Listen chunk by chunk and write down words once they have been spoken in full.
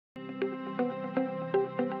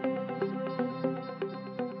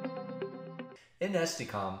In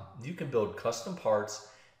Esticom, you can build custom parts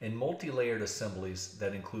and multi-layered assemblies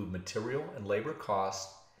that include material and labor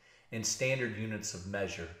costs and standard units of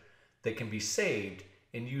measure that can be saved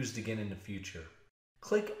and used again in the future.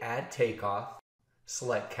 Click Add Takeoff,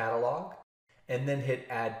 select Catalog, and then hit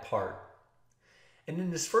Add Part. And in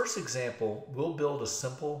this first example, we'll build a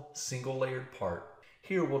simple single-layered part.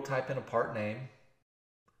 Here we'll type in a part name,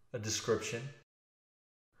 a description.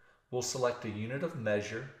 We'll select a unit of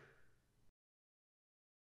measure,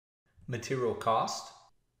 material cost,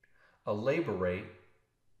 a labor rate.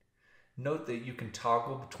 Note that you can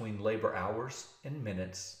toggle between labor hours and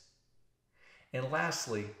minutes. And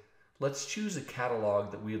lastly, let's choose a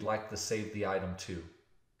catalog that we'd like to save the item to.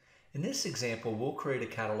 In this example, we'll create a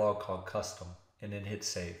catalog called Custom and then hit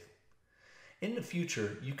Save. In the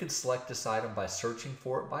future, you can select this item by searching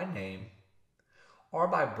for it by name or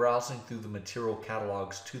by browsing through the material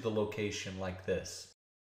catalogs to the location like this.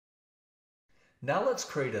 Now let's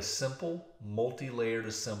create a simple multi-layered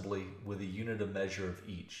assembly with a unit of measure of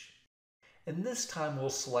each. And this time we'll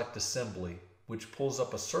select Assembly, which pulls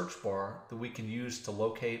up a search bar that we can use to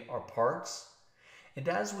locate our parts. And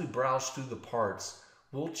as we browse through the parts,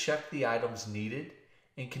 we'll check the items needed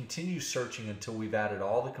and continue searching until we've added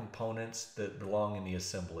all the components that belong in the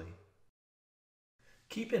assembly.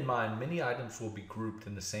 Keep in mind, many items will be grouped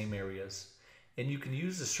in the same areas, and you can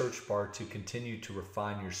use the search bar to continue to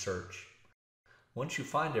refine your search. Once you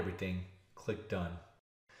find everything, click Done.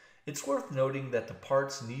 It's worth noting that the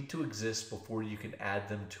parts need to exist before you can add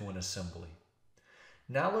them to an assembly.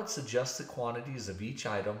 Now let's adjust the quantities of each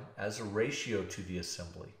item as a ratio to the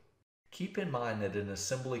assembly. Keep in mind that an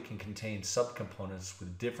assembly can contain subcomponents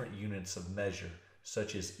with different units of measure,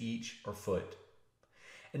 such as each or foot.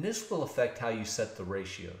 And this will affect how you set the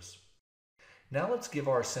ratios. Now let's give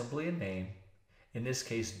our assembly a name, in this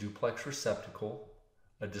case duplex receptacle,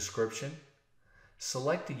 a description,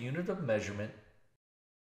 select a unit of measurement.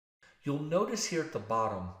 You'll notice here at the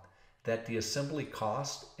bottom that the assembly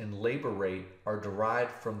cost and labor rate are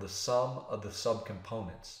derived from the sum of the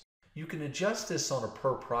subcomponents. You can adjust this on a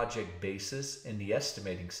per project basis in the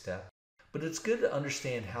estimating step, but it's good to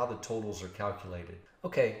understand how the totals are calculated.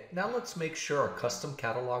 Okay, now let's make sure our custom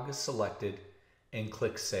catalog is selected and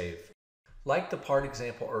click Save. Like the part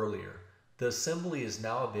example earlier, the assembly is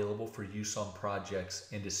now available for use on projects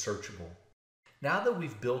and is searchable. Now that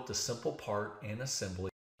we've built a simple part and assembly,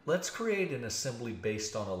 let's create an assembly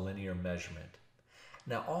based on a linear measurement.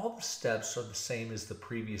 Now all the steps are the same as the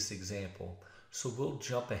previous example, so we'll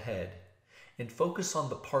jump ahead and focus on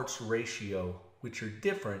the parts ratio, which are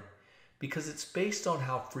different because it's based on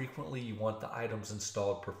how frequently you want the items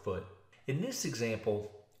installed per foot. In this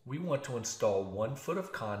example, we want to install 1 foot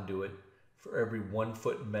of conduit for every 1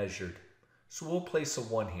 foot measured, so we'll place a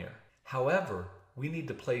 1 here. However, we need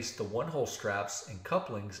to place the 1-hole straps and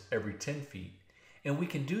couplings every 10 feet, and we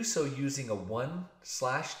can do so using a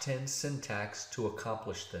 1/10 syntax to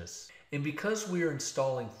accomplish this. And because we are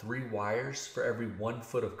installing 3 wires for every 1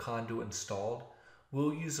 foot of conduit installed,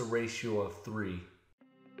 we'll use a ratio of 3